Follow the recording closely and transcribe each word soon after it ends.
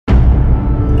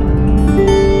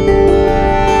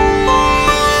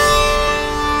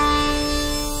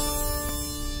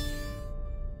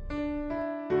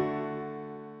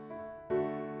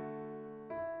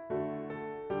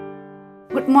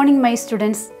morning, my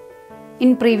students. In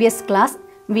previous class,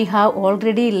 we have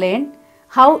already learned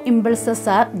how impulses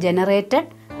are generated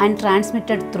and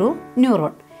transmitted through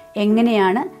neuron.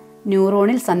 എങ്ങനെയാണ്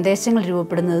ന്യൂറോണിൽ സന്ദേശങ്ങൾ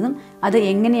രൂപപ്പെടുന്നതെന്നും അത്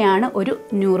എങ്ങനെയാണ് ഒരു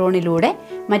ന്യൂറോണിലൂടെ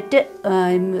മറ്റ്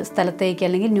സ്ഥലത്തേക്ക്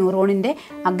അല്ലെങ്കിൽ ന്യൂറോണിൻ്റെ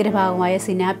അഗ്രഭാഗമായ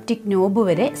സിനാപ്റ്റിക് നോബ്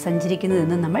വരെ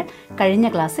സഞ്ചരിക്കുന്നതെന്നും നമ്മൾ കഴിഞ്ഞ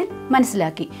ക്ലാസ്സിൽ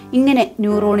മനസ്സിലാക്കി. ഇങ്ങനെ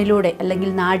ന്യൂറോണിലൂടെ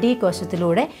അല്ലെങ്കിൽ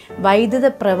നാഡീകോശത്തിലൂടെ വൈദ്യുത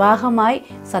പ്രവാഹമായി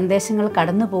സന്ദേശങ്ങൾ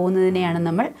കടന്നു പോകുന്നതിനെയാണ്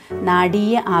നമ്മൾ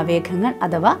നാഡീയ ആവേഗങ്ങൾ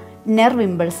അഥവാ നെർവ്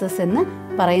ഇമ്പൾസസ് എന്ന്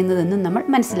പറയുന്നതെന്നും നമ്മൾ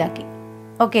മനസ്സിലാക്കി.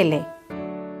 ഓക്കെ അല്ലേ?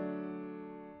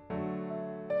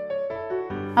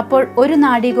 അപ്പോൾ ഒരു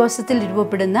നാഡീകോശത്തിൽ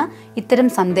രൂപപ്പെടുന്ന ഇത്തരം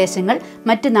സന്ദേശങ്ങൾ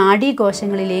മറ്റ്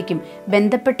നാഡീകോശങ്ങളിലേക്കും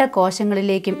ബന്ധപ്പെട്ട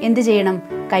കോശങ്ങളിലേക്കും എന്ത് ചെയ്യണം?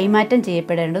 കൈമാറ്റം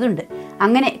ചെയ്യപ്പെടേണ്ടതുണ്ട്.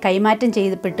 അങ്ങനെ കൈമാറ്റം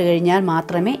ചെയ്യപ്പെട്ടു കഴിഞ്ഞാൽ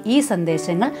മാത്രമേ ഈ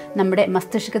സന്ദേശങ്ങൾ നമ്മുടെ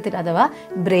മസ്തിഷ്കത്തിൽ അഥവാ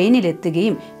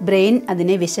ബ്രെയിനിലെത്തുകയും ബ്രെയിൻ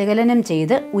അതിനെ വിശകലനം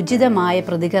ചെയ്ത് ഉചിതമായ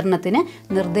പ്രതികരണത്തിന്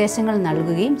നിർദ്ദേശങ്ങൾ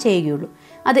നൽകുകയും ചെയ്യുകയുള്ളൂ.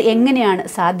 അത് എങ്ങനെയാണ്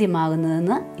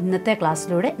സാധ്യമാകുന്നതെന്ന് ഇന്നത്തെ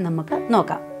ക്ലാസ്സിലൂടെ നമുക്ക്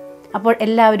നോക്കാം. അപ്പോൾ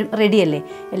എല്ലാവരും റെഡിയല്ലേ?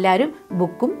 എല്ലാവരും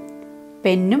ബുക്കും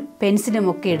പെന്നും പെൻസിലും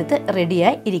ഒക്കെ എടുത്ത്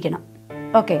റെഡിയായി ഇരിക്കണം.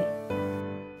 Okay,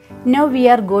 now we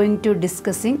are going to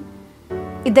discussing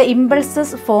the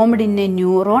impulses formed in a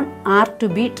neuron are to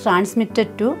be transmitted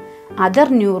to other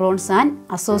neurons and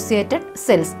associated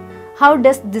cells. How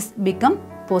does this become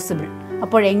possible?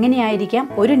 അപ്പോൾ എങ്ങനെയായിരിക്കാം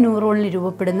ഒരു ന്യൂറോണിൽ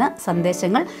രൂപപ്പെടുന്ന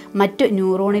സന്ദേശങ്ങൾ മറ്റു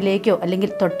ന്യൂറോണിലേക്കോ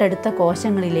അല്ലെങ്കിൽ തൊട്ടടുത്ത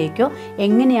കോശങ്ങളിലേക്കോ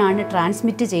എങ്ങനെയാണ്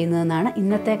ട്രാൻസ്മിറ്റ് ചെയ്യുന്നതെന്നാണ്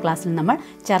ഇന്നത്തെ ക്ലാസ്സിൽ നമ്മൾ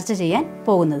ചർച്ച ചെയ്യാൻ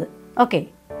പോകുന്നത്. ഓക്കെ,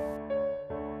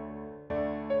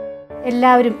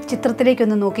 എല്ലാവരും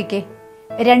ചിത്രത്തിലേക്കൊന്ന് നോക്കിക്കേ.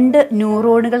 രണ്ട്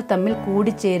ന്യൂറോണുകൾ തമ്മിൽ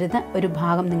കൂടിച്ചേരുന്ന ഒരു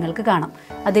ഭാഗം നിങ്ങൾക്ക് കാണാം.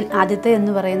 അതിൽ ആദ്യത്തെ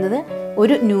എന്ന് പറയുന്നത്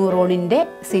ഒരു ന്യൂറോണിൻ്റെ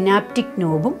സിനാപ്റ്റിക്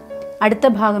നോബും അടുത്ത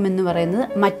ഭാഗം എന്ന് പറയുന്നത്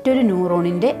മറ്റൊരു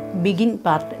ന്യൂറോണിൻ്റെ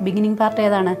ബിഗിനിങ് പാർട്ട്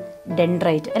ഏതാണ്?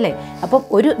 ഡെൻഡ്രൈറ്റ് അല്ലേ? അപ്പം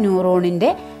ഒരു ന്യൂറോണിൻ്റെ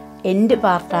എൻഡ്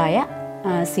പാർട്ടായ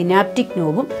സിനാപ്റ്റിക്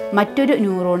നോബും മറ്റൊരു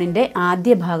ന്യൂറോണിൻ്റെ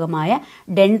ആദ്യ ഭാഗമായ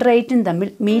ഡെൻഡ്രൈറ്റും തമ്മിൽ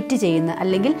മീറ്റ് ചെയ്യുന്ന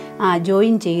അല്ലെങ്കിൽ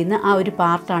ജോയിൻ ചെയ്യുന്ന ആ ഒരു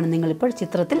പാർട്ടാണ് നിങ്ങളിപ്പോൾ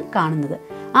ചിത്രത്തിൽ കാണുന്നത്.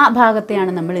 ആ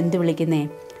ഭാഗത്തെയാണ് നമ്മൾ എന്ത് വിളിക്കുന്നത്?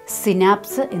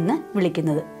 സിനാപ്സ് എന്ന്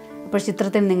വിളിക്കുന്നത്. അപ്പോൾ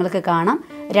ചിത്രത്തിൽ നിങ്ങൾക്ക് കാണാം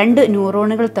രണ്ട്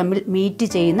ന്യൂറോണുകൾ തമ്മിൽ മീറ്റ്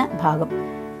ചെയ്യുന്ന ഭാഗം.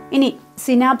 ഇനി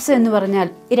സിനാപ്സ് എന്ന് പറഞ്ഞാൽ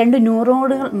ഈ രണ്ട്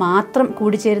ന്യൂറോണുകൾ മാത്രം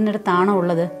കൂടിച്ചേരുന്നിടത്താണോ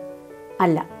ഉള്ളത്?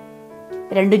 അല്ല,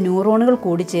 രണ്ട് ന്യൂറോണുകൾ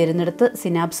കൂടിച്ചേരുന്നിടത്ത്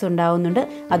സിനാപ്സ് ഉണ്ടാകുന്നുണ്ട്.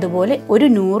 അതുപോലെ ഒരു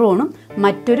ന്യൂറോണും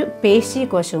മറ്റൊരു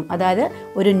പേശീകോശവും, അതായത്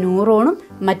ഒരു ന്യൂറോണും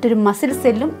മറ്റൊരു മസിൽ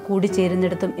സെല്ലും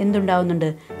കൂടിച്ചേരുന്നിടത്തും എന്തുണ്ടാവുന്നുണ്ട്?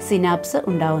 സിനാപ്സ്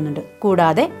ഉണ്ടാവുന്നുണ്ട്.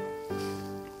 കൂടാതെ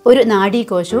ഒരു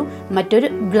നാഡീകോശവും മറ്റൊരു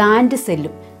ഗ്ലാൻഡ്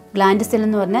സെല്ലും, ഗ്ലാൻഡ് സെൽ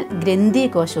എന്ന് പറഞ്ഞാൽ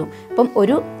ഗ്രന്ഥികോശവും, അപ്പം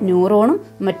ഒരു ന്യൂറോണും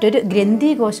മറ്റൊരു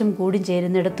ഗ്രന്ഥികോശം കൂടി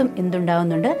ചേരുന്നിടത്തും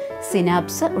എന്തുണ്ടാവുന്നുണ്ട്?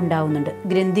 സിനാപ്സ് ഉണ്ടാവുന്നുണ്ട്.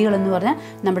 ഗ്രന്ഥികൾ എന്ന് പറഞ്ഞാൽ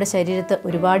നമ്മുടെ ശരീരത്ത്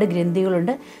ഒരുപാട്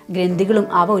ഗ്രന്ഥികളുണ്ട്. ഗ്രന്ഥികളും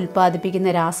അവ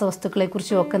ഉൽപ്പാദിപ്പിക്കുന്ന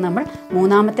രാസവസ്തുക്കളെക്കുറിച്ചും ഒക്കെ നമ്മൾ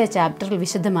മൂന്നാമത്തെ ചാപ്റ്ററിൽ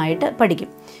വിശദമായിട്ട്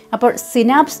പഠിക്കും. അപ്പോൾ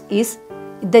synapse is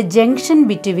the junction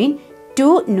between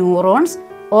two neurons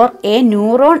or A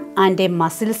neuron and A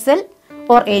muscle cell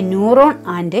or A neuron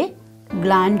and A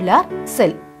glandular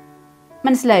cell.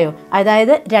 മനസ്സിലായോ?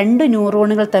 അതായത് രണ്ട്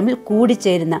ന്യൂറോണുകൾ തമ്മിൽ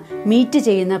കൂടിച്ചേരുന്ന മീറ്റ്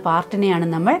ചെയ്യുന്ന പാർട്ടിനെയാണ്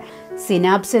നമ്മൾ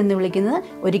സിനാപ്സ് എന്ന് വിളിക്കുന്നത്.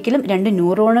 ഒരിക്കലും രണ്ട്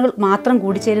ന്യൂറോണുകൾ മാത്രം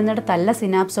കൂടിച്ചേരുന്നിടത്തല്ല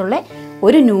സിനാപ്സ് ഉള്ള.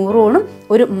 ഒരു ന്യൂറോണും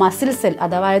ഒരു മസിൽ സെൽ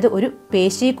അതായത് ഒരു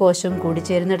പേശീകോശവും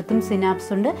കൂടിച്ചേരുന്നിടത്തും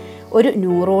സിനാപ്സ് ഉണ്ട്. ഒരു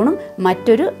ന്യൂറോണും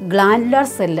മറ്റൊരു ഗ്ലാൻഡുലാർ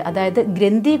സെല്ല് അതായത്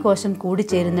ഗ്രന്ഥികോശം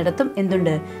കൂടിച്ചേരുന്നിടത്തും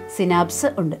എന്തുണ്ട്? സിനാപ്സ്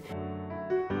ഉണ്ട്.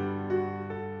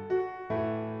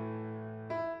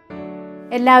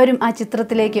 എല്ലാവരും ആ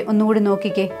ചിത്രത്തിലേക്ക് ഒന്നുകൂടി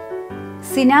നോക്കിക്കേ.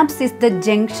 Synapse is the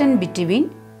junction between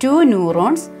two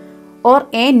neurons or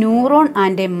A neuron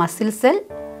and A muscle cell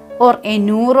or A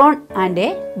neuron and A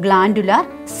glandular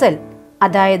cell.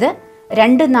 അതായത്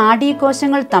രണ്ട്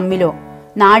നാഡീകോശങ്ങൾ തമ്മിലോ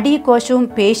നാഡീകോശവും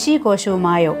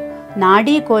പേശീകോശവുമായോ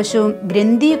നാഡീകോശവും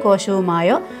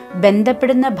ഗ്രന്ഥികോശവുമായോ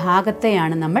ബന്ധപ്പെടുന്ന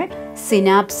ഭാഗത്തെയാണ് നമ്മൾ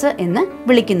സിനാപ്സ് എന്ന്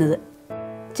വിളിക്കുന്നത്.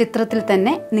 ചിത്രത്തിൽ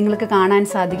തന്നെ നിങ്ങൾക്ക് കാണാൻ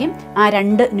സാധിക്കും ആ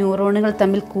രണ്ട് ന്യൂറോണുകൾ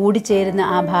തമ്മിൽ കൂടിച്ചേരുന്ന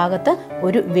ആ ഭാഗത്ത്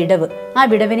ഒരു വിടവ്. ആ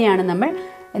വിടവിനെയാണ് നമ്മൾ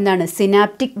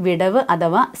സിനാപ്റ്റിക് വിടവ്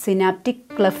അഥവാ സിനാപ്റ്റിക്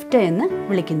ക്ലെഫ്റ്റ് എന്ന്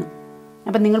വിളിക്കുന്നു.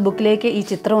 അപ്പം നിങ്ങൾ ബുക്കിലേക്ക് ഈ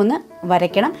ചിത്രം ഒന്ന്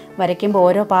വരയ്ക്കണം. വരയ്ക്കുമ്പോൾ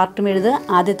ഓരോ പാർട്ടും എഴുതുക.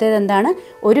 ആദ്യത്തേത് എന്താണ്?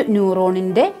 ഒരു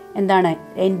ന്യൂറോണിൻ്റെ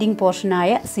എൻഡിങ്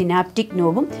പോർഷനായ സിനാപ്റ്റിക്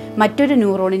നോബും മറ്റൊരു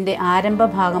ന്യൂറോണിൻ്റെ ആരംഭ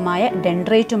ഭാഗമായ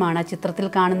ഡെൻഡ്രൈറ്റുമാണ് ആ ചിത്രത്തിൽ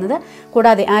കാണുന്നത്.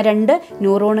 കൂടാതെ ആ രണ്ട്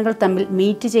ന്യൂറോണുകൾ തമ്മിൽ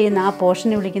മീറ്റ് ചെയ്യുന്ന ആ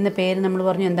പോർഷനെ വിളിക്കുന്ന പേര് നമ്മൾ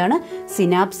പറഞ്ഞു എന്താണ്?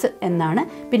 സിനാപ്സ് എന്നാണ്.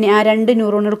 പിന്നെ ആ രണ്ട്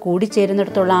ന്യൂറോണുകൾ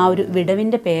കൂടിച്ചേരുന്നിടത്തുള്ള ആ ഒരു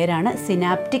വിടവിൻ്റെ പേരാണ്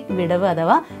സിനാപ്റ്റിക് വിടവ്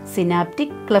അഥവാ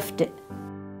സിനാപ്റ്റിക് ക്ലെഫ്റ്റ്.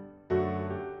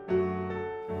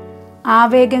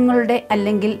 ആവേഗങ്ങളുടെ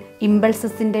അല്ലെങ്കിൽ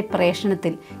ഇമ്പൾസസിൻ്റെ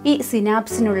പ്രേഷണത്തിൽ ഈ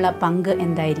സിനാപ്സിനുള്ള പങ്ക്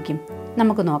എന്തായിരിക്കും?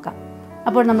 നമുക്ക് നോക്കാം.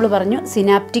 അപ്പോൾ നമ്മൾ പറഞ്ഞു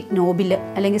സിനാപ്റ്റിക് നോബിൽ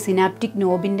അല്ലെങ്കിൽ സിനാപ്റ്റിക്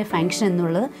നോബിൻ്റെ ഫങ്ഷൻ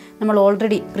എന്നുള്ളത് നമ്മൾ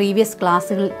ഓൾറെഡി പ്രീവിയസ്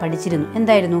ക്ലാസ്സുകളിൽ പഠിച്ചിരുന്നു.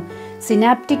 എന്തായിരുന്നു?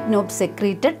 Synaptic knob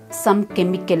secreted some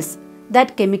chemicals,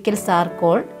 that chemicals are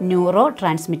called neuro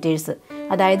transmitters.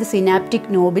 അതായത്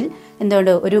സിനാപ്റ്റിക് നോബിൽ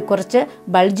എന്തുകൊണ്ട് ഒരു കുറച്ച്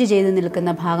ബൾജ് ചെയ്ത്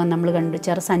നിൽക്കുന്ന ഭാഗം നമ്മൾ കണ്ടു,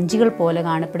 സഞ്ചികൾ പോലെ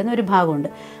കാണപ്പെടുന്ന ഒരു ഭാഗമുണ്ട്.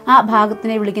 ആ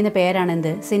ഭാഗത്തിനെ വിളിക്കുന്ന പേരാണ്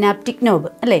എന്ത്? സിനാപ്റ്റിക്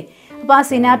നോബ് അല്ലേ? അപ്പോൾ ആ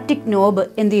സിനാപ്റ്റിക് നോബ്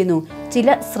എന്ത് ചെയ്യുന്നു?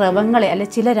 ചില സ്രവങ്ങളെ അല്ലെ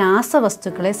ചില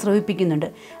രാസവസ്തുക്കളെ സ്രവിപ്പിക്കുന്നുണ്ട്.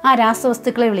 ആ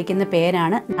രാസവസ്തുക്കളെ വിളിക്കുന്ന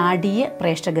പേരാണ് നാഡീയ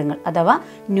പ്രേഷകങ്ങൾ അഥവാ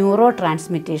neuro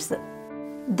transmitters.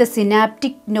 The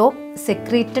synaptic knob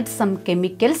secreted some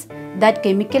chemicals. That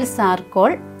chemicals are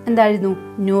called എന്തായിരുന്നു?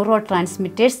 ന്യൂറോ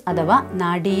ട്രാൻസ്മിറ്റേഴ്സ് അഥവാ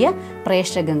നാഡീയ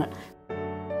പ്രേഷകങ്ങൾ.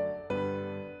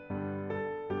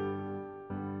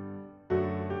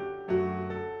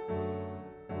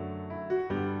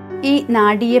 ഈ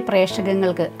നാഡീയ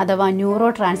പ്രേഷകങ്ങൾക്ക് അഥവാ ന്യൂറോ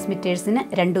ട്രാൻസ്മിറ്റേഴ്സിന്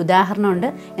 2 ഉദാഹരണമുണ്ട്.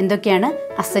 എന്തൊക്കെയാണ്?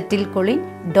 അസറ്റിൽ കൊളിൻ,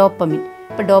 ഡോപ്പമിൻ.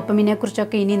 അപ്പോൾ ഡോപ്പമിനെ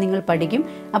കുറിച്ചൊക്കെ ഇനി നിങ്ങൾ പഠിക്കും.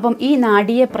 അപ്പം ഈ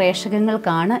നാഡീയ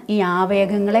പ്രേഷകങ്ങൾക്കാണ് ഈ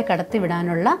ആവേഗങ്ങളെ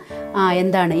കടത്തിവിടാനുള്ള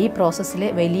എന്താണ് ഈ പ്രോസസ്സിലെ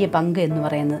വലിയ പങ്ക് എന്ന്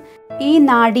പറയുന്നത്. ഈ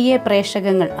നാഡീയ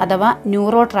പ്രേഷകങ്ങൾ അഥവാ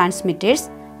ന്യൂറോ ട്രാൻസ്മിറ്റേഴ്സ്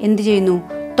എന്ത് ചെയ്യുന്നു?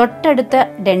 തൊട്ടടുത്ത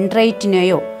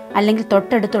ഡെൻഡ്രൈറ്റിനെയോ അല്ലെങ്കിൽ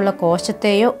തൊട്ടടുത്തുള്ള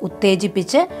കോശത്തെയോ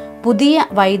ഉത്തേജിപ്പിച്ച് പുതിയ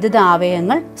വൈദ്യുത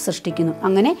ആവേഗങ്ങൾ സൃഷ്ടിക്കുന്നു.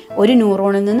 അങ്ങനെ ഒരു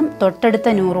ന്യൂറോണിൽ നിന്നും തൊട്ടടുത്ത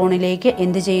ന്യൂറോണിലേക്ക്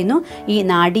എന്ത് ചെയ്യുന്നു? ഈ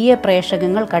നാഡീയ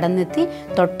പ്രേഷകങ്ങൾ കടന്നെത്തി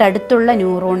തൊട്ടടുത്തുള്ള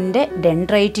ന്യൂറോണിൻ്റെ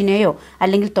ഡെൻഡ്രൈറ്റിനെയോ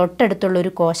അല്ലെങ്കിൽ തൊട്ടടുത്തുള്ള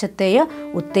ഒരു കോശത്തെയോ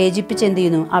ഉത്തേജിപ്പിച്ച് എന്ത്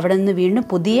ചെയ്യുന്നു? അവിടെ നിന്ന് വീണ്ടും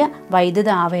പുതിയ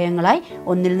വൈദ്യുത ആവേഗങ്ങളായി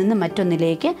ഒന്നിൽ നിന്ന്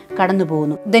മറ്റൊന്നിലേക്ക് കടന്നു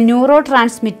പോകുന്നു. The neuro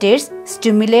transmitters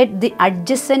stimulate the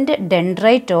adjacent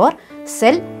dendrite or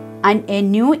cell and A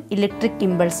new electric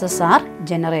impulses are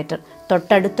generated.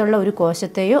 തൊട്ടടുത്തുള്ള ഒരു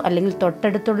കോശത്തെയോ അല്ലെങ്കിൽ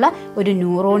തൊട്ടടുത്തുള്ള ഒരു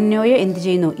ന്യൂറോണിനെയോ എന്ത്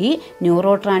ചെയ്യുന്നു? ഈ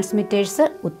ന്യൂറോ ട്രാൻസ്മിറ്റേഴ്സ്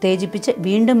ഉത്തേജിപ്പിച്ച്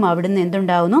വീണ്ടും അവിടുന്ന്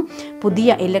എന്തുണ്ടാകുന്നു?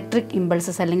 പുതിയ ഇലക്ട്രിക്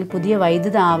ഇമ്പൾസസ് അല്ലെങ്കിൽ പുതിയ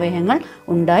വൈദ്യുത ആവേഗങ്ങൾ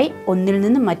ഉണ്ടായി ഒന്നിൽ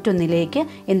നിന്ന് മറ്റൊന്നിലേക്ക്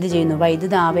എന്ത് ചെയ്യുന്നു?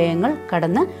 വൈദ്യുത ആവേഗങ്ങൾ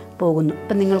കടന്ന് പോകുന്നു.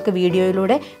 ഇപ്പം നിങ്ങൾക്ക്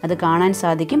വീഡിയോയിലൂടെ അത് കാണാൻ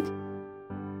സാധിക്കും.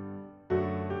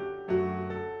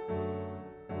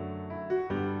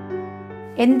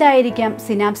 എന്തായിരിക്കാം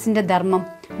സിനാപ്സിൻ്റെ ധർമ്മം?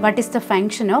 What is the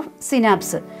function of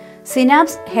synapse?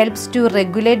 Synapse helps to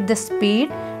regulate the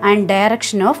speed and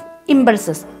direction of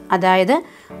impulses. അതായത്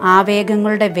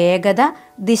ആവേഗങ്ങളുടെ വേഗത,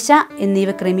 ദിശ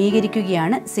എന്നിവ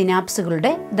ക്രമീകരിക്കുകയാണ്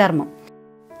സിനാപ്സുകളുടെ ധർമ്മം.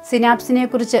 സിനാപ്സിനെ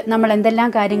കുറിച്ച് നമ്മൾ എന്തെല്ലാം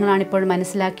കാര്യങ്ങളാണ് ഇപ്പോൾ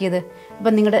മനസ്സിലാക്കിയത്?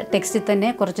 അപ്പം നിങ്ങളുടെ ടെക്സ്റ്റിൽ തന്നെ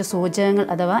കുറച്ച് സൂചകങ്ങൾ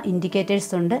അഥവാ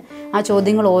ഇൻഡിക്കേറ്റേഴ്സ് ഉണ്ട്. ആ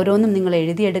ചോദ്യങ്ങൾ ഓരോന്നും നിങ്ങൾ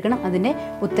എഴുതിയെടുക്കണം, അതിൻ്റെ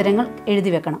ഉത്തരങ്ങൾ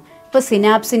എഴുതി വെക്കണം. ഇപ്പോൾ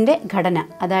സിനാപ്സിൻ്റെ ഘടന,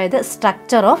 അതായത്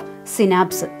സ്ട്രക്ചർ ഓഫ്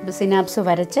സിനാപ്സ്, സിനാപ്സ്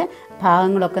വരച്ച്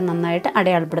ഭാഗങ്ങളൊക്കെ നന്നായിട്ട്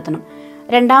അടയാളപ്പെടുത്തണം.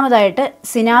 രണ്ടാമതായിട്ട്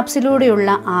സിനാപ്സിലൂടെയുള്ള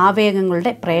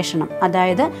ആവേഗങ്ങളുടെ പ്രേഷണം,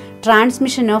 അതായത്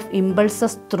transmission of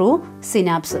impulses through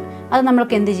synapse. അത്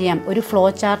നമ്മൾക്ക് എന്ത് ചെയ്യാം? ഒരു ഫ്ലോ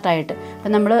ചാർട്ടായിട്ട്.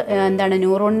 അപ്പം നമ്മൾ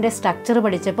ന്യൂറോണിൻ്റെ സ്ട്രക്ചർ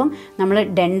പഠിച്ചപ്പം നമ്മൾ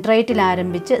ഡെൻഡ്രൈറ്റിൽ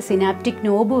ആരംഭിച്ച് സിനാപ്റ്റിക്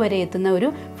നോബ് വരെ എത്തുന്ന ഒരു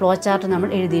ഫ്ലോ ചാർട്ട്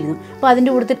നമ്മൾ എഴുതിയിരുന്നു. അപ്പോൾ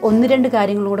അതിൻ്റെ കൂട്ടത്തിൽ 1-2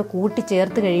 കാര്യങ്ങളും കൂടെ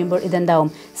കൂട്ടിച്ചേർത്ത് കഴിയുമ്പോൾ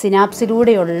ഇതെന്താവും?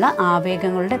 സിനാപ്സിലൂടെയുള്ള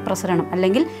ആവേഗങ്ങളുടെ പ്രസരണം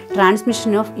അല്ലെങ്കിൽ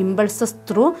transmission of impulses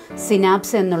through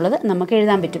synapse എന്നുള്ളത് നമുക്ക്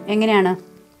എഴുതാൻ പറ്റും. എങ്ങനെയാണ്?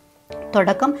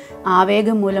 തുടക്കം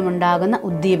ആവേഗം മൂലമുണ്ടാകുന്ന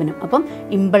ഉദ്ദീപനം, അപ്പം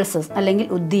ഇമ്പൾസസ് അല്ലെങ്കിൽ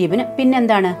ഉദ്ദീപനം.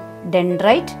 പിന്നെന്താണ്?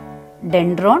 Dendrite,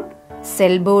 dendron,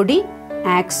 cell body,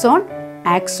 axon,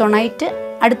 ആക്സോണൈറ്റ്.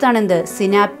 അടുത്താണ് എന്ത്?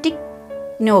 Synaptic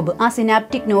knob. ആ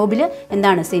സിനാപ്റ്റിക് നോബിൽ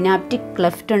എന്താണ്? സിനാപ്റ്റിക്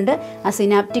ക്ലെഫ്റ്റ് ഉണ്ട്. ആ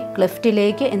സിനാപ്റ്റിക്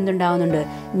ക്ലെഫ്റ്റിലേക്ക് എന്തുണ്ടാകുന്നുണ്ട്?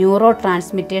 ന്യൂറോ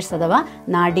ട്രാൻസ്മിറ്റേഴ്സ് അഥവാ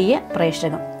നാഡീയ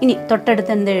പ്രേഷകം. ഇനി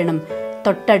തൊട്ടടുത്ത് എന്ത് ചെയ്യണം?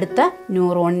 തൊട്ടടുത്ത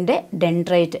ന്യൂറോണിൻ്റെ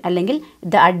ഡെൻഡ്രൈറ്റ് അല്ലെങ്കിൽ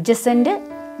ദ അഡ്ജസെന്റ്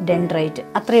ഡെൻഡ്രൈറ്റ്.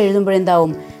 അത്ര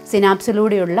എഴുതുമ്പോഴെന്താവും?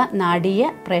 സിനാപ്സിലൂടെയുള്ള നാഡീയ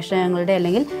പ്രേഷകങ്ങളുടെ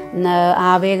അല്ലെങ്കിൽ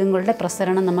ആവേഗങ്ങളുടെ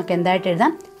പ്രസരണം നമുക്ക് എന്തായിട്ട്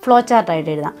എഴുതാം? ഫ്ലോ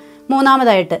ചാർട്ടായിട്ട് എഴുതാം.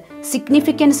 മൂന്നാമതായിട്ട്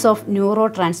സിഗ്നിഫിക്കൻസ് ഓഫ് ന്യൂറോ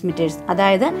ട്രാൻസ്മിറ്റേഴ്സ്,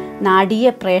 അതായത് നാഡീയ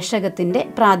പ്രേഷകത്തിൻ്റെ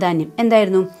പ്രാധാന്യം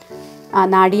എന്തായിരുന്നു?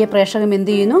 നാഡീയ പ്രേഷകം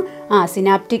എന്ത് ചെയ്യുന്നു?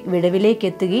 സിനാപ്റ്റിക് വിടവിലേക്ക്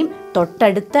എത്തുകയും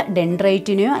തൊട്ടടുത്ത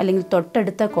ഡെൻഡ്രൈറ്റിനെയോ അല്ലെങ്കിൽ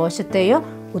തൊട്ടടുത്ത കോശത്തെയോ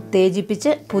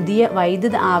ഉത്തേജിപ്പിച്ച് പുതിയ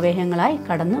വൈദ്യുത ആവേഗങ്ങളായി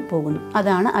കടന്നു പോകുന്നു.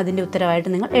 അതാണ് അതിൻ്റെ ഉത്തരവായിട്ട്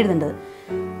നിങ്ങൾ എഴുതേണ്ടത്.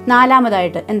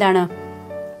 നാലാമതായിട്ട് എന്താണ്?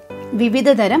 വിവിധ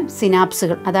തരം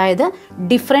സിനാപ്സുകൾ, അതായത്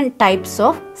ഡിഫറെൻറ്റ് ടൈപ്സ്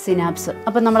ഓഫ് സിനാപ്സ്.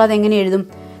 അപ്പം നമ്മളത് എങ്ങനെ എഴുതും?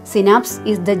 Synapse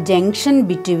is the junction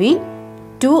between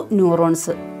 2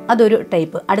 neurons. അതൊരു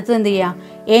ടൈപ്പ്. അടുത്തത് എന്ത് ചെയ്യുക?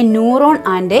 A neuron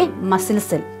and A muscle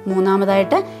cell.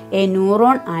 മൂന്നാമതായിട്ട് A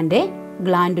neuron and A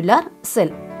glandular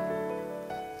cell.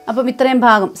 അപ്പം ഇത്രയും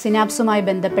ഭാഗം സിനാപ്സുമായി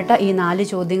ബന്ധപ്പെട്ട ഈ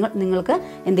 4 ചോദ്യങ്ങൾ നിങ്ങൾക്ക്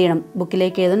എന്ത് ചെയ്യണം?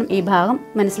 ബുക്കിലേക്ക് എഴുതണം. ഈ ഭാഗം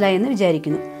മനസ്സിലായെന്ന്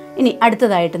വിചാരിക്കുന്നു. ഇനി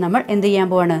അടുത്തതായിട്ട് നമ്മൾ എന്ത് ചെയ്യാൻ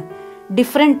പോവാണ്?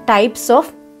 Different types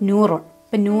of neuron.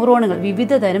 ഇപ്പം ന്യൂറോണുകൾ,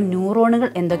 വിവിധ തരം ന്യൂറോണുകൾ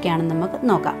എന്തൊക്കെയാണെന്ന് നമുക്ക്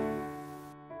നോക്കാം.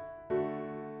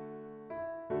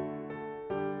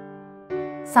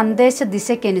 സന്ദേശ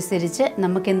ദിശയ്ക്കനുസരിച്ച്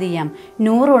നമുക്ക് എന്ത് ചെയ്യാം,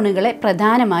 ന്യൂറോണുകളെ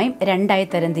പ്രധാനമായും രണ്ടായി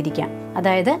തരംതിരിക്കാം.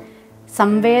 അതായത്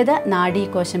സംവേദ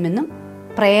നാഡീകോശമെന്നും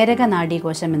പ്രേരക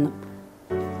നാഡീകോശമെന്നും.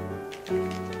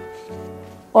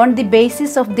 On the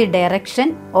basis of the direction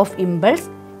of impulse,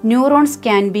 neurons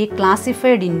can be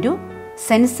classified into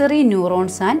sensory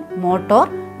neurons and motor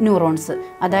neurons.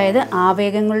 അതായത്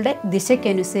ആവേഗങ്ങളുടെ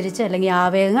ദിശയ്ക്കനുസരിച്ച് അല്ലെങ്കിൽ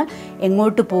ആവേഗങ്ങൾ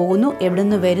എങ്ങോട്ട് പോകുന്നു, എവിടെ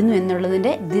നിന്ന് വരുന്നു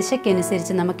എന്നുള്ളതിൻ്റെ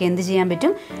ദിശയ്ക്കനുസരിച്ച് നമുക്ക് എന്ത് ചെയ്യാൻ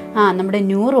പറ്റും, നമ്മുടെ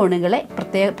ന്യൂറോണുകളെ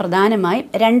പ്രധാനമായും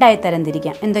രണ്ടായി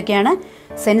തരംതിരിക്കാം. എന്തൊക്കെയാണ്?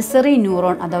 സെൻസറി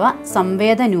ന്യൂറോൺ അഥവാ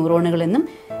സംവേദ ന്യൂറോണുകളെന്നും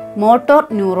മോട്ടോർ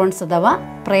ന്യൂറോൺസ് അഥവാ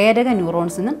പ്രേരക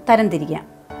ന്യൂറോൺസ് എന്നും തരംതിരിക്കാം.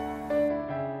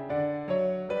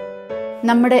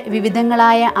 നമ്മുടെ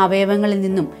വിവിധങ്ങളായ അവയവങ്ങളിൽ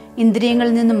നിന്നും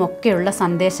ഇന്ദ്രിയങ്ങളിൽ നിന്നുമൊക്കെയുള്ള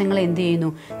സന്ദേശങ്ങൾ എന്ത് ചെയ്യുന്നു,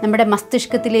 നമ്മുടെ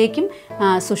മസ്തിഷ്കത്തിലേക്കും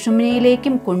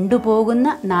സുഷുമ്നയിലേക്കും കൊണ്ടുപോകുന്ന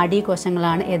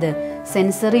നാഡീകോശങ്ങളാണ് ഏത്?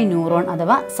 സെൻസറി ന്യൂറോൺ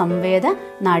അഥവാ സംവേദ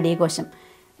നാഡീകോശം.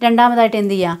 രണ്ടാമതായിട്ട്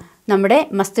എന്ത് ചെയ്യുക, നമ്മുടെ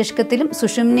മസ്തിഷ്കത്തിലും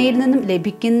സുഷുമ്നയിൽ നിന്നും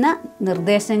ലഭിക്കുന്ന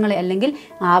നിർദ്ദേശങ്ങളെ അല്ലെങ്കിൽ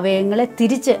ആവയവങ്ങളെ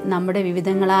തിരിച്ച് നമ്മുടെ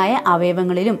വിവിധങ്ങളായ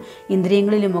അവയവങ്ങളിലും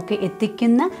ഇന്ദ്രിയങ്ങളിലുമൊക്കെ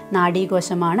എത്തിക്കുന്ന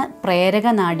നാഡീകോശമാണ് പ്രേരക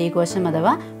നാഡീകോശം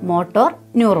അഥവാ മോട്ടോർ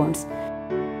ന്യൂറോൺസ്.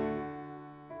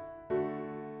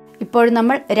 ഇപ്പോൾ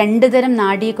നമ്മൾ രണ്ട് തരം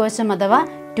നാഡീകോശം അഥവാ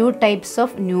 2 types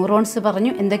ഓഫ് ന്യൂറോൺസ്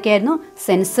പറഞ്ഞു. എന്തൊക്കെയായിരുന്നു?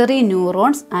 Sensory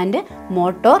neurons and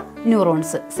motor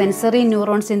neurons. Sensory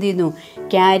neurons എന്ത് ചെയ്യുന്നു?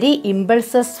 Carry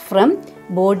impulses from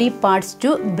body parts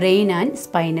to brain and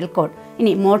spinal cord.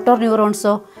 ഇനി motor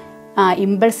ന്യൂറോൺസോ?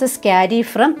 Impulses carry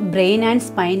from brain and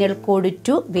spinal cord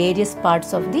to various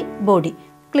parts of the body.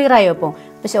 Clear ആയോ? അപ്പോൾ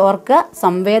പക്ഷെ ഓർക്കുക,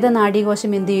 സംവേദ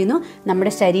നാഡീകോശം എന്ത് ചെയ്യുന്നു?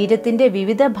 നമ്മുടെ ശരീരത്തിൻ്റെ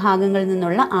വിവിധ ഭാഗങ്ങളിൽ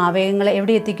നിന്നുള്ള ആവേഗങ്ങളെ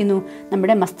എവിടെ എത്തിക്കുന്നു?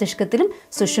 നമ്മുടെ മസ്തിഷ്കത്തിലും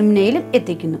സുഷുമ്നയിലും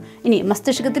എത്തിക്കുന്നു. ഇനി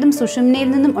മസ്തിഷ്കത്തിലും സുഷുമ്നയിൽ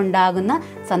നിന്നും ഉണ്ടാകുന്ന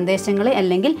സന്ദേശങ്ങളെ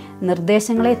അല്ലെങ്കിൽ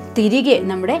നിർദ്ദേശങ്ങളെ തിരികെ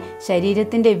നമ്മുടെ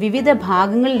ശരീരത്തിൻ്റെ വിവിധ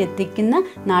ഭാഗങ്ങളിൽ എത്തിക്കുന്ന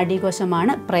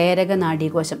നാഡീകോശമാണ് പ്രേരക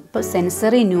നാഡീകോശം. ഇപ്പോൾ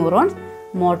സെൻസറി ന്യൂറോൺ,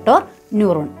 മോട്ടോർ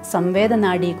ന്യൂറോൺ, സംവേദ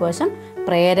നാഡീകോശം,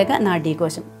 പ്രേരക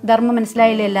നാഡീകോശം. ധർമ്മം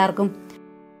മനസ്സിലായില്ലേ എല്ലാവർക്കും?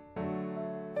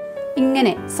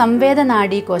 ഇങ്ങനെ സംവേദ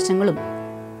നാഡീകോശങ്ങളും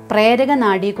പ്രേരക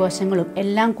നാഡീകോശങ്ങളും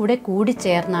എല്ലാം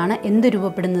കൂടിച്ചേർന്നാണ് എന്ത്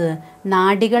രൂപപ്പെടുന്നത്?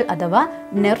 നാഡികൾ അഥവാ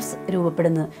നെർവ്സ്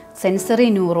രൂപപ്പെടുന്നത്. സെൻസറി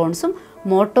ന്യൂറോൺസും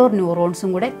മോട്ടോർ ന്യൂറോൺസും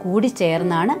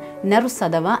കൂടിച്ചേർന്നാണ് നെർവ്സ്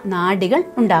അഥവാ നാഡികൾ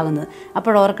ഉണ്ടാകുന്നത്.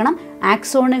 അപ്പോൾ ഓർക്കണം,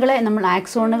 ആക്സോണുകളെ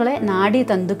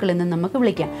നാഡീതന്തുക്കൾ എന്ന് നമുക്ക്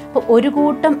വിളിക്കാം. അപ്പോൾ ഒരു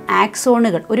കൂട്ടം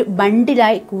ആക്സോണുകൾ ഒരു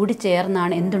ബണ്ടിലായി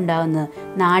കൂടിച്ചേർന്നാണ് എന്തുണ്ടാകുന്നത്?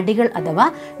 നാഡികൾ അഥവാ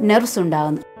നെർവ്സ്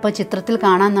ഉണ്ടാകുന്നത്. അപ്പോൾ ചിത്രത്തിൽ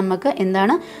കാണാൻ നമുക്ക്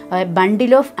എന്താണ്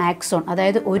ബണ്ടിൽ ഓഫ് ആക്സോൺ,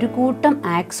 അതായത് ഒരു കൂട്ടം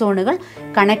ആക്സോണുകൾ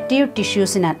കണക്റ്റീവ്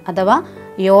ടിഷ്യൂസിനാൽ അഥവാ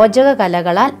യോജക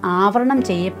കലകളാൽ ആവരണം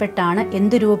ചെയ്യപ്പെട്ടാണ്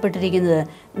എന്ത് രൂപപ്പെട്ടിരിക്കുന്നത്?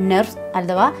 നെർവ്സ്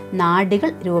അഥവാ നാഡികൾ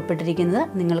രൂപപ്പെട്ടിരിക്കുന്നത്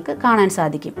നിങ്ങൾക്ക് കാണാൻ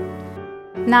സാധിക്കും.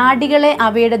 നാഡികളെ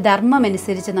അവയുടെ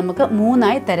ധർമ്മമനുസരിച്ച് നമുക്ക്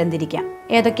 3ആയി തരംതിരിക്കാം.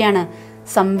 ഏതൊക്കെയാണ്?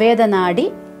 സംവേദനാഡി,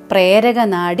 പ്രേരക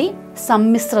നാഡി,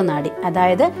 സമ്മിശ്ര നാഡി.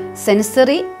 അതായത്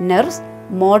sensory nerves,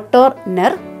 motor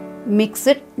nerve,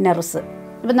 mixed nerves.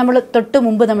 ഇപ്പം നമ്മൾ തൊട്ട്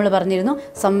മുമ്പ് നമ്മൾ പറഞ്ഞിരുന്നു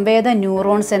സംവേദ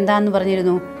ന്യൂറോൺസ് എന്താണെന്ന്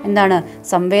പറഞ്ഞിരുന്നു. എന്താണ്?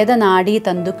 സംവേദ നാഡീ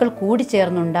തന്തുക്കൾ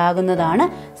കൂടിച്ചേർന്നുണ്ടാകുന്നതാണ്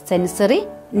സെൻസറി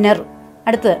നെർവ്.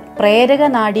 അടുത്ത് പ്രേരക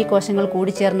നാഡീകോശങ്ങൾ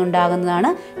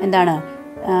കൂടിച്ചേർന്നുണ്ടാകുന്നതാണ് എന്താണ്?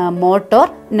 Motor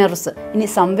nerves. ഇനി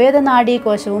സംവേദ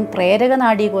നാഡീകോശവും പ്രേരക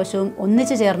നാഡീകോശവും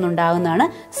ഒന്നിച്ചു ചേർന്നുണ്ടാകുന്നതാണ്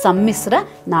സമ്മിശ്ര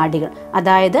നാഡികൾ.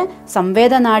 അതായത്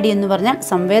സംവേദ നാഡി എന്ന് പറഞ്ഞാൽ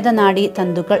സംവേദ നാഡീ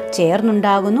തന്തുക്കൾ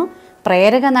ചേർന്നുണ്ടാകുന്നു.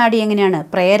 പ്രേരക നാഡി എങ്ങനെയാണ്?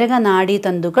 പ്രേരക നാഡീ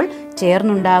തന്തുക്കൾ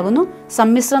ചേർന്നുണ്ടാകുന്നു.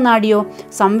 സമ്മിശ്ര നാഡിയോ?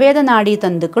 സംവേദ നാഡീ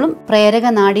തന്തുക്കളും പ്രേരക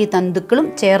നാഡീ തന്തുക്കളും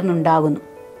ചേർന്നുണ്ടാകുന്നു.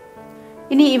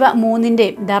 ഇനി ഇവ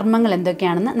മൂന്നിൻ്റെയും ധർമ്മങ്ങൾ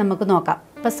എന്തൊക്കെയാണെന്ന് നമുക്ക് നോക്കാം.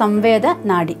 ഇപ്പോൾ സംവേദ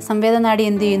നാഡി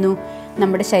എന്ത് ചെയ്യുന്നു?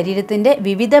 നമ്മുടെ ശരീരത്തിൻ്റെ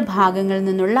വിവിധ ഭാഗങ്ങളിൽ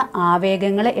നിന്നുള്ള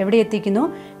ആവേഗങ്ങളെ എവിടെ എത്തിക്കുന്നു?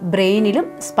 ബ്രെയിനിലും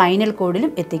സ്പൈനൽ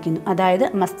കോഡിലും എത്തിക്കുന്നു. അതായത്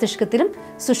മസ്തിഷ്കത്തിലും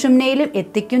സുഷുമ്നയിലും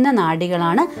എത്തിക്കുന്ന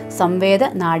നാഡികളാണ് സംവേദ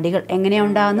നാഡികൾ. എങ്ങനെയാണ്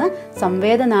ഉണ്ടാകുന്നത്?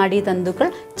 സംവേദ നാഡീ തന്തുക്കൾ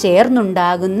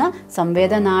ചേർന്നുണ്ടാകുന്ന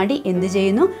സംവേദ നാഡി എന്ത്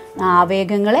ചെയ്യുന്നു?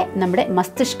 ആവേഗങ്ങളെ നമ്മുടെ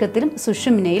മസ്തിഷ്കത്തിലും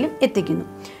സുഷുമ്നയിലും എത്തിക്കുന്നു.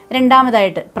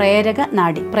 രണ്ടാമതായിട്ട് പ്രേരക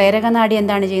നാഡി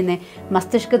എന്താണ് ചെയ്യുന്നത്?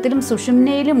 മസ്തിഷ്കത്തിലും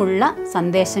സുഷുമ്നയിലുമുള്ള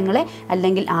സന്ദേശങ്ങളെ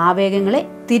അല്ലെങ്കിൽ ആവേഗങ്ങളെ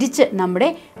തിരിച്ച് നമ്മുടെ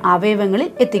അവയവങ്ങളിൽ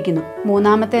എത്തിക്കുന്നു.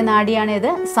 മൂന്നാമത്തെ നാഡിയാണേത്?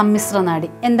 സമ്മിശ്ര നാഡി.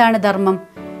 എന്താണ് ധർമ്മം?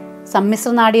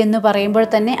 സമ്മിശ്ര നാഡി എന്ന് പറയുമ്പോൾ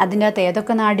തന്നെ അതിൻ്റെ അകത്ത്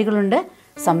ഏതൊക്കെ നാഡികളുണ്ട്?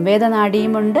 സംവേദ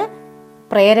നാഡിയുമുണ്ട്,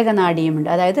 പ്രേരക നാഡിയുമുണ്ട്.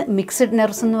 അതായത് മിക്സ്ഡ്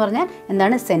നെർവ്സ് എന്ന് പറഞ്ഞാൽ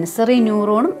എന്താണ്? സെൻസറി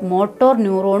ന്യൂറോണും മോട്ടോർ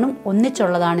ന്യൂറോണും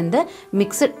ഒന്നിച്ചുള്ളതാണ് എന്ത്?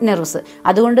 Mixed nerves.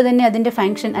 അതുകൊണ്ട് തന്നെ അതിൻ്റെ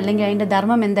ഫങ്ഷൻ അല്ലെങ്കിൽ അതിൻ്റെ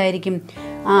ധർമ്മം എന്തായിരിക്കും?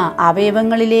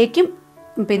 അവയവങ്ങളിലേക്കും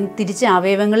തിരിച്ച്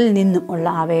അവയവങ്ങളിൽ നിന്നും ഉള്ള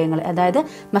ആവേഗങ്ങളെ, അതായത്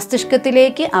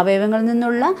മസ്തിഷ്കത്തിലേക്ക് അവയവങ്ങളിൽ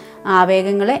നിന്നുള്ള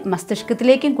ആവേഗങ്ങളെ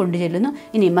മസ്തിഷ്കത്തിലേക്കും കൊണ്ടുചെല്ലുന്നു.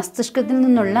 ഇനി മസ്തിഷ്കത്തിൽ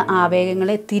നിന്നുള്ള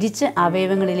ആവേഗങ്ങളെ തിരിച്ച്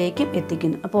അവയവങ്ങളിലേക്കും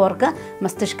എത്തിക്കുന്നു. അപ്പോൾ ഓർക്കുക,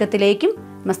 മസ്തിഷ്കത്തിലേക്കും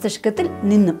മസ്തിഷ്കത്തിൽ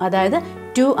നിന്നും, അതായത്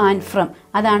ടു ആൻഡ് ഫ്രം.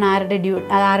 അതാണ്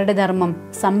ആരുടെ ധർമ്മം?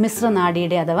 സമ്മിശ്ര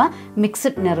നാഡിയുടെ അഥവാ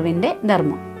മിക്സഡ് നെർവിൻ്റെ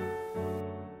ധർമ്മം.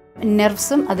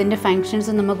 നെർവ്സും അതിൻ്റെ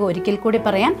ഫങ്ഷൻസും നമുക്ക് ഒരിക്കൽ കൂടി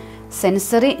പറയാം.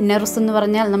 സെൻസറി നെർവ്സ് എന്ന്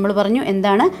പറഞ്ഞാൽ നമ്മൾ പറഞ്ഞു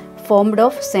എന്താണ്? Formed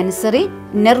of sensory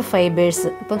nerve fibres.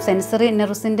 അപ്പം സെൻസറി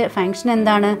നെർവ്സിൻ്റെ ഫങ്ഷൻ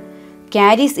എന്താണ്?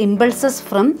 Carries impulses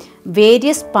from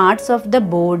various parts of the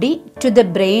body to the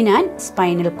brain and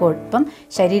spinal cord. ഇപ്പം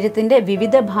ശരീരത്തിൻ്റെ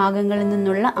വിവിധ ഭാഗങ്ങളിൽ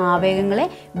നിന്നുള്ള ആവേഗങ്ങളെ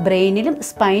ബ്രെയിനിലും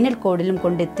സ്പൈനൽ കോഡിലും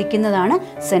കൊണ്ടെത്തിക്കുന്നതാണ്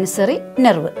സെൻസറി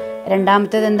നെർവ്.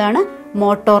 രണ്ടാമത്തേത് എന്താണ്?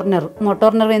 Motor nerve.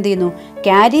 മോട്ടോർ നെർവ് എന്ത് ചെയ്യുന്നു?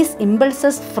 Carries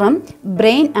impulses from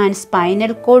brain and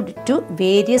spinal cord to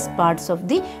various parts of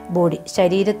the body.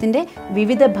 ശരീരത്തിൻ്റെ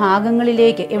വിവിധ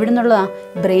ഭാഗങ്ങളിലേക്ക് എവിടെ നിന്നുള്ളതാ?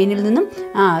 ബ്രെയിനിൽ നിന്നും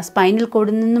സ്പൈനൽ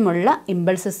കോഡിൽ നിന്നുമുള്ള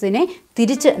ഇമ്പൾസസിനെ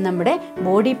തിരിച്ച് നമ്മുടെ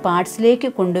body പാർട്സിലേക്ക്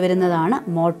കൊണ്ടുവരുന്നതാണ്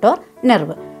motor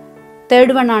nerve.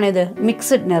 Third one ആണിത്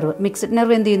മിക്സഡ് നെർവ്. മിക്സഡ്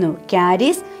നെർവ് എന്ത് ചെയ്യുന്നു?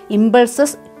 Carries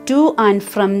impulses two and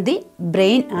from the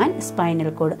brain and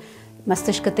spinal cord.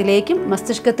 മസ്തിഷ്കത്തിലേക്കും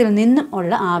മസ്തിഷ്കത്തിൽ നിന്നും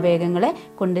ഉള്ള ആവേഗങ്ങളെ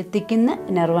കൊണ്ടെത്തിക്കുന്ന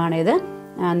നെർവാണിത്,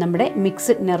 നമ്മുടെ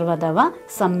മിക്സഡ് നെർവ് അഥവാ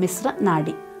സമ്മിശ്ര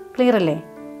നാഡി. ക്ലിയർ അല്ലേ?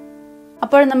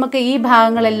 അപ്പോൾ നമുക്ക് ഈ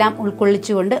ഭാഗങ്ങളെല്ലാം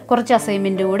ഉൾക്കൊള്ളിച്ചുകൊണ്ട് കുറച്ച്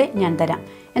അസൈൻമെൻറ്റ് കൂടി ഞാൻ തരാം.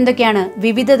 എന്തൊക്കെയാണ്?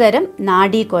 വിവിധ തരം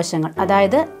നാഡീകോശങ്ങൾ,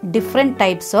 അതായത് different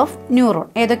types of neuron.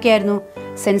 ഏതൊക്കെയായിരുന്നു?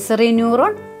 Sensory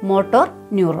neuron, motor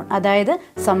neuron, അതായത്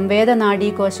സംവേദ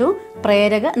നാഡീകോശവും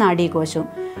പ്രേരക നാഡീകോശവും.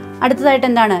 അടുത്തതായിട്ട്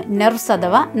എന്താണ്? നെർവ്സ്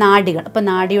അഥവാ നാഡികൾ. അപ്പോൾ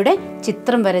നാഡിയുടെ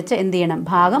ചിത്രം വരച്ച് എന്ത് ചെയ്യണം?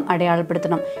 ഭാഗം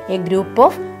അടയാളപ്പെടുത്തണം. എ ഗ്രൂപ്പ്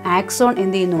ഓഫ് ആക്സോൺ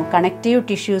എന്ത് ചെയ്യുന്നു? കണക്റ്റീവ്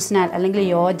ടിഷ്യൂസിനാൽ അല്ലെങ്കിൽ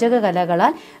യോജക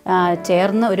കലകളാൽ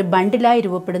ചേർന്ന് ഒരു ബണ്ടിലായി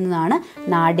രൂപപ്പെടുന്നതാണ്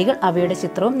നാഡികൾ. അവയുടെ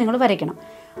ചിത്രവും നിങ്ങൾ വരയ്ക്കണം.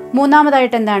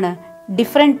 മൂന്നാമതായിട്ട് എന്താണ്?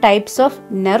 Different types of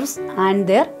nerves and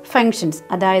their functions,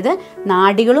 അതായത്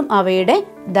നാഡികളും അവയുടെ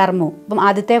ധർമ്മവും. അപ്പം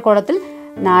ആദ്യത്തെ കോളത്തിൽ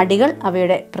നാഡികൾ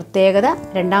അവയുടെ പ്രത്യേകത,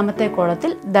 രണ്ടാമത്തെ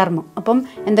കോളത്തിൽ ധർമ്മം. അപ്പം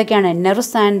എന്തൊക്കെയാണ്?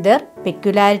 Nerves and their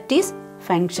peculiarities,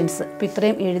 functions. അപ്പം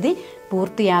ഇത്രയും എഴുതി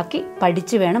പൂർത്തിയാക്കി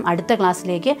പഠിച്ചു വേണം അടുത്ത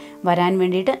ക്ലാസ്സിലേക്ക് വരാൻ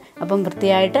വേണ്ടിയിട്ട്. അപ്പം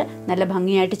വൃത്തിയായിട്ട് നല്ല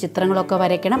ഭംഗിയായിട്ട് ചിത്രങ്ങളൊക്കെ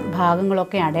വരയ്ക്കണം,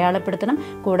 ഭാഗങ്ങളൊക്കെ അടയാളപ്പെടുത്തണം.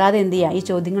 കൂടാതെ എന്ത് ചെയ്യുക? ഈ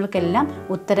ചോദ്യങ്ങൾക്കെല്ലാം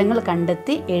ഉത്തരങ്ങൾ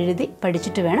കണ്ടെത്തി എഴുതി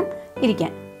പഠിച്ചിട്ട് വേണം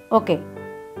ഇരിക്കാൻ. ഓക്കെ,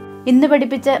 ഇന്ന്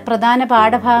പഠിപ്പിച്ച പ്രധാന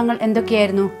പാഠഭാഗങ്ങൾ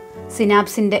എന്തൊക്കെയായിരുന്നു?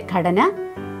 സിനാപ്സിൻ്റെ ഘടന,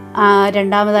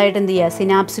 രണ്ടാമതായിട്ട് എന്ത് ചെയ്യുക?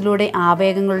 സിനാപ്സിലൂടെ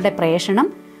ആവേഗങ്ങളുടെ പ്രേഷണം,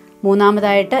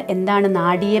 മൂന്നാമതായിട്ട് എന്താണ്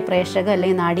നാഡീയ പ്രേഷക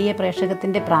അല്ലെങ്കിൽ നാഡീയ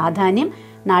പ്രേഷകത്തിൻ്റെ പ്രാധാന്യം,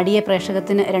 നാഡീയ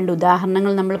പ്രേഷകത്തിന് 2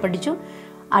 ഉദാഹരണങ്ങൾ നമ്മൾ പഠിച്ചു.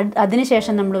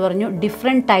 അതിനുശേഷം നമ്മൾ പറഞ്ഞു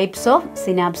ഡിഫറെൻറ്റ് ടൈപ്സ് ഓഫ്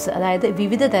സിനാപ്സ്, അതായത്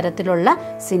വിവിധ തരത്തിലുള്ള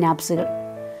സിനാപ്സുകൾ.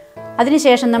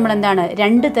 അതിനുശേഷം നമ്മൾ എന്താണ്?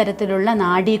 2 തരത്തിലുള്ള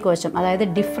നാഡീകോശം, അതായത്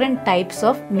different types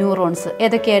of neurons.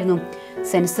 ഏതൊക്കെയായിരുന്നു?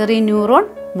 Sensory neuron,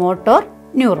 motor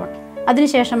neuron.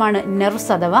 അതിനുശേഷമാണ്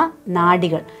നെർവ്സ് അഥവാ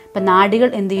നാഡികൾ. ഇപ്പം നാഡികൾ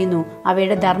എന്ത് ചെയ്യുന്നു?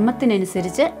 അവയുടെ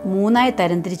ധർമ്മത്തിനനുസരിച്ച് 3ആയി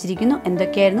തരംതിരിച്ചിരിക്കുന്നു.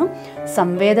 എന്തൊക്കെയായിരുന്നു?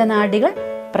 സംവേദ നാഡികൾ,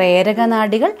 പ്രേരക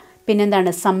നാഡികൾ,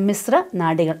 പിന്നെന്താണ്? സമ്മിശ്ര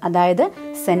നാഡികൾ, അതായത്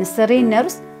സെൻസറി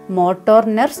നെർവ്സ്, മോട്ടോർ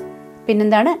നെർവ്സ്,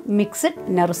 പിന്നെന്താണ്? മിക്സഡ്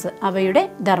നെർവ്സ്, അവയുടെ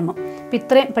ധർമ്മം. അപ്പം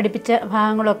ഇത്രയും പഠിപ്പിച്ച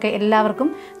ഭാഗങ്ങളൊക്കെ എല്ലാവർക്കും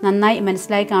നന്നായി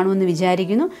മനസ്സിലായി കാണുമെന്ന്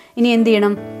വിചാരിക്കുന്നു. ഇനി എന്ത്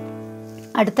ചെയ്യണം?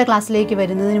 അടുത്ത ക്ലാസ്സിലേക്ക്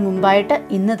വരുന്നതിന് മുമ്പായിട്ട്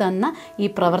ഇന്ന് തന്ന ഈ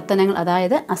പ്രവർത്തനങ്ങൾ,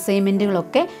 അതായത്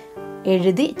അസൈൻമെൻറ്റുകളൊക്കെ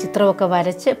എഴുതി ചിത്രമൊക്കെ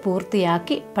വരച്ച്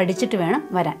പൂർത്തിയാക്കി പഠിച്ചിട്ട് വേണം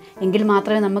വരാൻ. എങ്കിൽ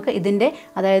മാത്രമേ നമുക്ക് ഇതിൻ്റെ,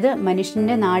 അതായത്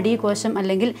മനുഷ്യൻ്റെ നാഡീകോശം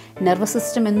അല്ലെങ്കിൽ നെർവസ്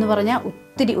സിസ്റ്റം എന്ന് പറഞ്ഞാൽ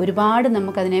ഒരുപാട്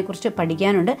നമുക്കതിനെക്കുറിച്ച്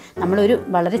പഠിക്കാനുണ്ട്. നമ്മളൊരു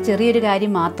വളരെ ചെറിയൊരു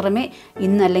കാര്യം മാത്രമേ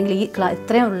ഇന്ന് അല്ലെങ്കിൽ ഈ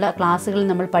ഇത്രയുള്ള ക്ലാസ്സുകളിൽ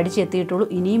നമ്മൾ പഠിച്ചെത്തിയിട്ടുള്ളൂ.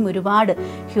 ഇനിയും ഒരുപാട്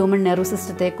ഹ്യൂമൻ നെർവസ്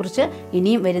സിസ്റ്റത്തെക്കുറിച്ച്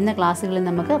ഇനിയും വരുന്ന ക്ലാസ്സുകളിൽ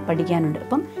നമുക്ക് പഠിക്കാനുണ്ട്.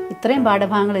 അപ്പം ഇത്രയും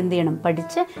പാഠഭാഗങ്ങൾ എന്ത് ചെയ്യണം?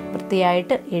 പഠിച്ച്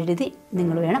വൃത്തിയായിട്ട് എഴുതി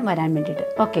നിങ്ങൾ വേണം വരാൻ വേണ്ടിയിട്ട്.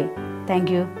 Okay,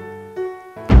 thank you.